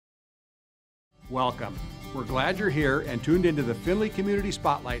Welcome. We're glad you're here and tuned into the Findlay Community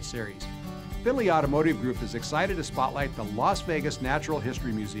Spotlight Series. Findlay Automotive Group is excited to spotlight the Las Vegas Natural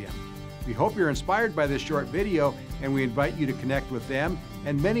History Museum. We hope you're inspired by this short video, and we invite you to connect with them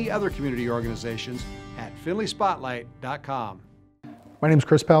and many other community organizations at findlayspotlight.com. My name is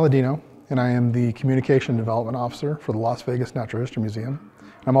Chris Palladino, and I am the Communication Development Officer for the Las Vegas Natural History Museum.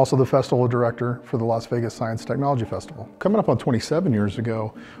 I'm also the Festival Director for the Las Vegas Science Technology Festival. Coming up on 27 years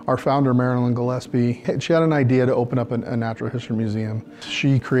ago, our founder, Marilyn Gillespie, she had an idea to open up a natural history museum.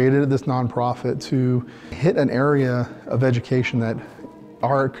 She created this nonprofit to hit an area of education that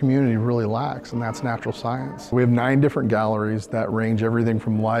our community really lacks, and that's natural science. We have 9 different galleries that range everything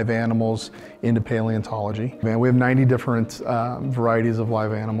from live animals into paleontology. And we have 90 different varieties of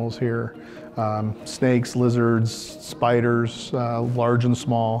live animals here. Snakes, lizards, spiders, large and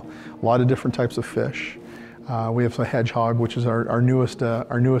small, a lot of different types of fish. We have a hedgehog, which is our newest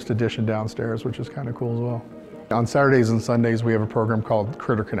addition downstairs, which is kind of cool as well. On Saturdays and Sundays, we have a program called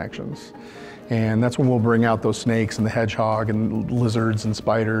Critter Connections. And that's when we'll bring out those snakes and the hedgehog and lizards and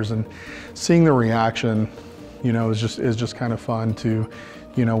spiders, and seeing the reaction, you know, is just kind of fun to,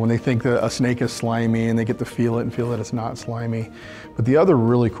 you know, when they think that a snake is slimy and they get to feel it and feel that it's not slimy. But the other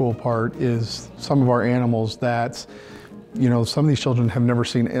really cool part is some of our animals that, you know, some of these children have never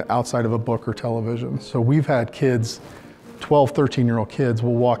seen outside of a book or television. So we've had kids, 12, 13-year-old kids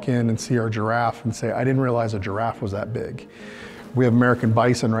will walk in and see our giraffe and say, I didn't realize a giraffe was that big. We have American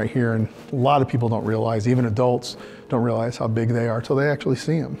bison right here, and a lot of people don't realize, even adults don't realize how big they are till they actually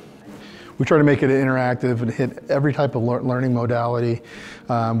see them. We try to make it interactive and hit every type of learning modality.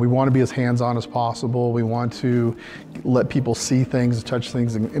 We want to be as hands-on as possible. We want to let people see things, touch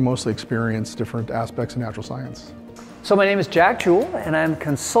things, and mostly experience different aspects of natural science. So my name is Jack Jewell, and I'm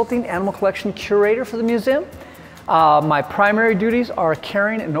Consulting Animal Collection Curator for the museum. My primary duties are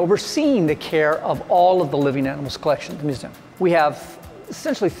caring and overseeing the care of all of the living animals collection at the museum. We have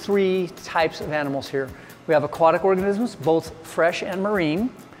essentially 3 types of animals here. We have aquatic organisms, both fresh and marine.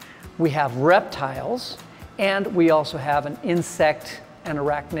 We have reptiles, and we also have an insect and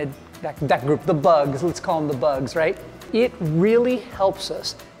arachnid, that group, the bugs, let's call them the bugs, right? It really helps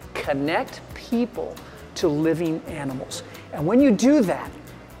us connect people to living animals. And when you do that,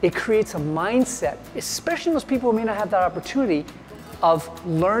 it creates a mindset, especially those people who may not have that opportunity, of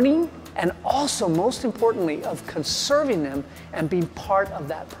learning and also, most importantly, of conserving them and being part of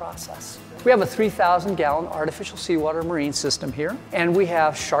that process. We have a 3,000-gallon artificial seawater marine system here, and we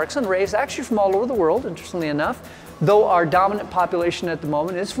have sharks and rays, actually from all over the world, interestingly enough, though our dominant population at the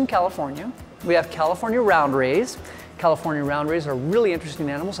moment is from California. We have California round rays. California round rays are really interesting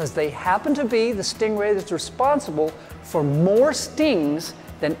animals, as they happen to be the stingray that's responsible for more stings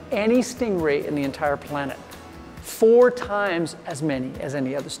than any stingray in the entire planet. 4 times as many as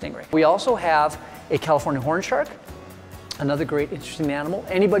any other stingray. We also have a California horn shark, another great interesting animal.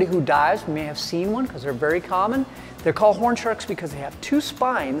 Anybody who dives may have seen one because they're very common. They're called horn sharks because they have 2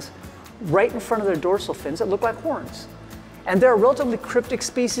 spines right in front of their dorsal fins that look like horns. And they're a relatively cryptic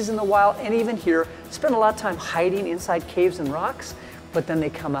species in the wild, and even here, spend a lot of time hiding inside caves and rocks, but then they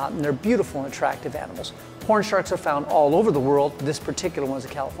come out and they're beautiful and attractive animals. Horn sharks are found all over the world. This particular one is a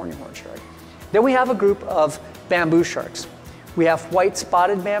California horn shark. Then we have a group of bamboo sharks. We have white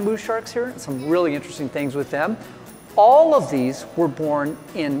spotted bamboo sharks here, and some really interesting things with them. All of these were born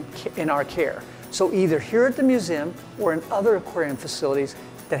in our care. So either here at the museum or in other aquarium facilities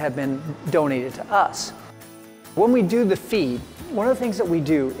that have been donated to us. When we do the feed, one of the things that we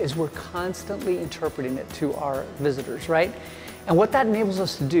do is we're constantly interpreting it to our visitors, right? And what that enables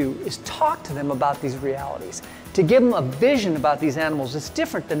us to do is talk to them about these realities, to give them a vision about these animals that's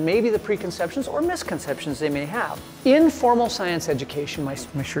different than maybe the preconceptions or misconceptions they may have. Informal science education, my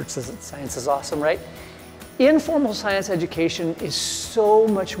shirt says that science is awesome, right? Informal science education is so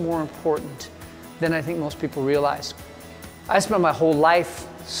much more important than I think most people realize. I spent my whole life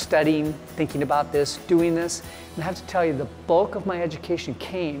studying, thinking about this, doing this, and I have to tell you, the bulk of my education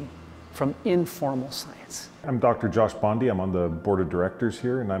came from informal science. I'm Dr. Josh Bondi. I'm on the board of directors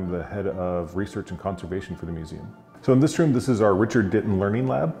here, and I'm the head of research and conservation for the museum. So in this room, this is our Richard Ditton Learning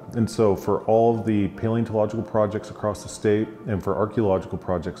Lab. And so for all of the paleontological projects across the state and for archaeological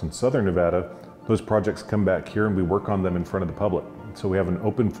projects in southern Nevada, those projects come back here and we work on them in front of the public. So we have an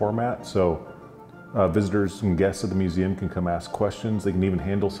open format, so visitors and guests of the museum can come ask questions. They can even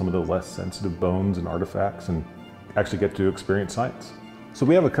handle some of the less sensitive bones and artifacts and actually get to experience science. So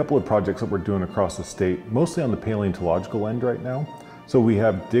we have a couple of projects that we're doing across the state, mostly on the paleontological end right now. So we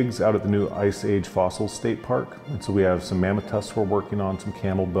have digs out at the new Ice Age Fossil State Park. And so we have some mammoth tusks we're working on, some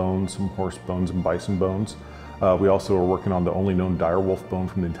camel bones, some horse bones, and bison bones. We also are working on the only known direwolf bone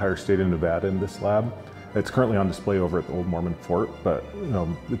from the entire state of Nevada in this lab. It's currently on display over at the Old Mormon Fort, but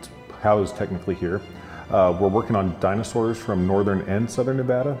it's housed technically here. We're working on dinosaurs from northern and southern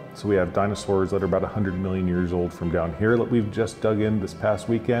Nevada. So we have dinosaurs that are about 100 million years old from down here that we've just dug in this past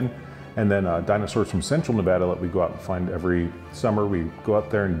weekend. And then dinosaurs from central Nevada that we go out and find every summer. We go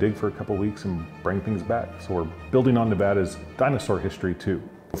out there and dig for a couple weeks and bring things back. So we're building on Nevada's dinosaur history too.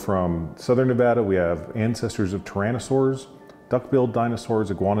 From southern Nevada, we have ancestors of tyrannosaurs, duck-billed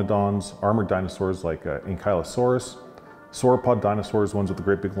dinosaurs, iguanodons, armored dinosaurs like Ankylosaurus, sauropod dinosaurs, ones with the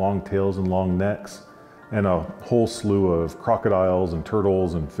great big long tails and long necks, and a whole slew of crocodiles and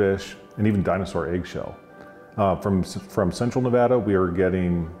turtles and fish, and even dinosaur eggshell. From central Nevada, we are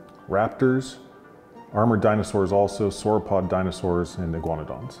getting raptors, armored dinosaurs also, sauropod dinosaurs, and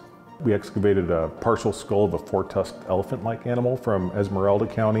iguanodons. We excavated a partial skull of a four-tusked elephant-like animal from Esmeralda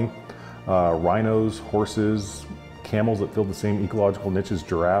County, rhinos, horses, camels that fill the same ecological niche as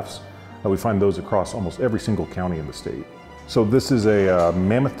giraffes. We find those across almost every single county in the state. So this is a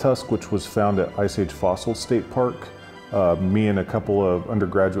mammoth tusk which was found at Ice Age Fossil State Park. Me and a couple of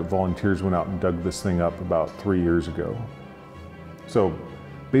undergraduate volunteers went out and dug this thing up about 3 years ago. So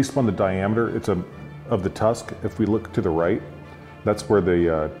based upon the diameter of the tusk, if we look to the right, that's where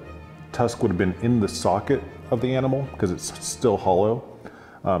the tusk would have been in the socket of the animal because it's still hollow.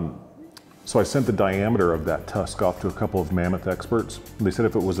 So I sent the diameter of that tusk off to a couple of mammoth experts. They said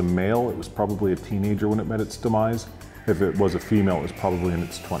if it was a male, it was probably a teenager when it met its demise. If it was a female, it was probably in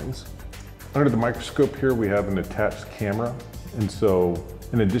its 20s. Under the microscope here, we have an attached camera. And so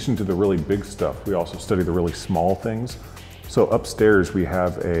in addition to the really big stuff, we also study the really small things. So upstairs, we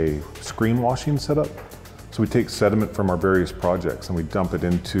have a screen washing setup. So we take sediment from our various projects and we dump it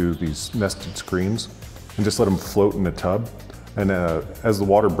into these nested screens and just let them float in a tub. And as the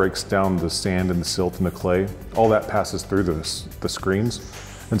water breaks down the sand and the silt and the clay, all that passes through the screens.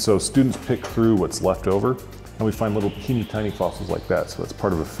 And so students pick through what's left over and we find little teeny tiny fossils like that. So that's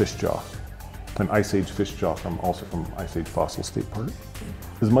part of a fish jaw, an Ice Age fish jaw also from Ice Age Fossil State Park.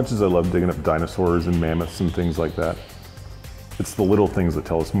 As much as I love digging up dinosaurs and mammoths and things like that, it's the little things that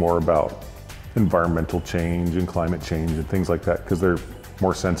tell us more about environmental change and climate change and things like that because they're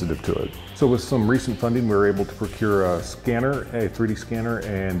more sensitive to it. So with some recent funding, we were able to procure a scanner, a 3D scanner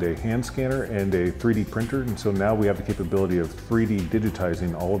and a hand scanner and a 3D printer. And so now we have the capability of 3D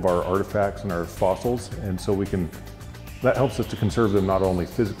digitizing all of our artifacts and our fossils. And so that helps us to conserve them not only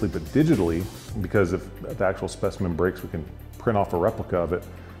physically but digitally, because if the actual specimen breaks, we can print off a replica of it.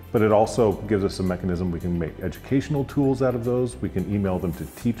 But it also gives us a mechanism we can make educational tools out of those. We can email them to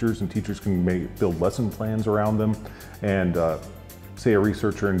teachers and teachers can build lesson plans around them. And say a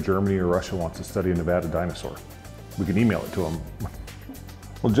researcher in Germany or Russia wants to study a Nevada dinosaur. We can email it to them.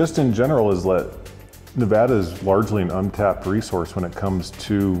 Well, just in general is that Nevada is largely an untapped resource when it comes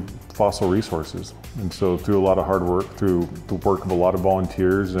to fossil resources. And so through a lot of hard work, through the work of a lot of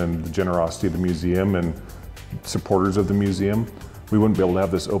volunteers and the generosity of the museum and supporters of the museum, we wouldn't be able to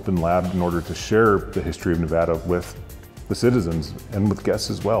have this open lab in order to share the history of Nevada with the citizens and with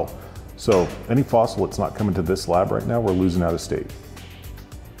guests as well. So any fossil that's not coming to this lab right now, we're losing out of state.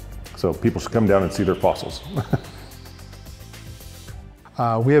 So people should come down and see their fossils.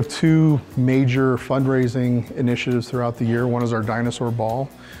 We have two major fundraising initiatives throughout the year. One is our Dinosaur Ball,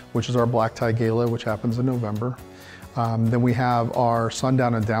 which is our black tie gala, which happens in November. Then we have our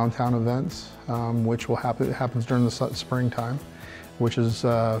Sundown and Downtown events, which happens during the springtime, which is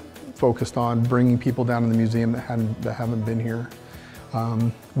focused on bringing people down to the museum that haven't been here.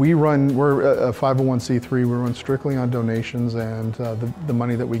 We're a 501c3, we run strictly on donations and the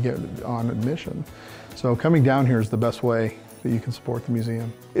money that we get on admission. So coming down here is the best way that you can support the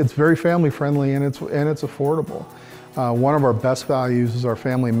museum. It's very family friendly and it's affordable. One of our best values is our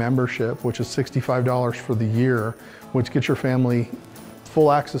family membership, which is $65 for the year, which gets your family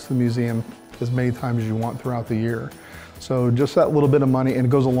full access to the museum as many times as you want throughout the year. So just that little bit of money, and it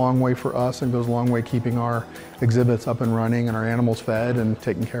goes a long way for us and goes a long way keeping our exhibits up and running and our animals fed and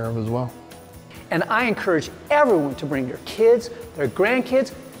taken care of as well. And I encourage everyone to bring your kids, their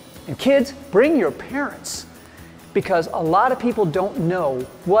grandkids, and kids, bring your parents. Because a lot of people don't know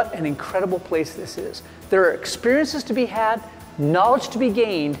what an incredible place this is. There are experiences to be had, knowledge to be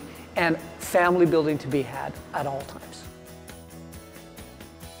gained, and family building to be had at all times.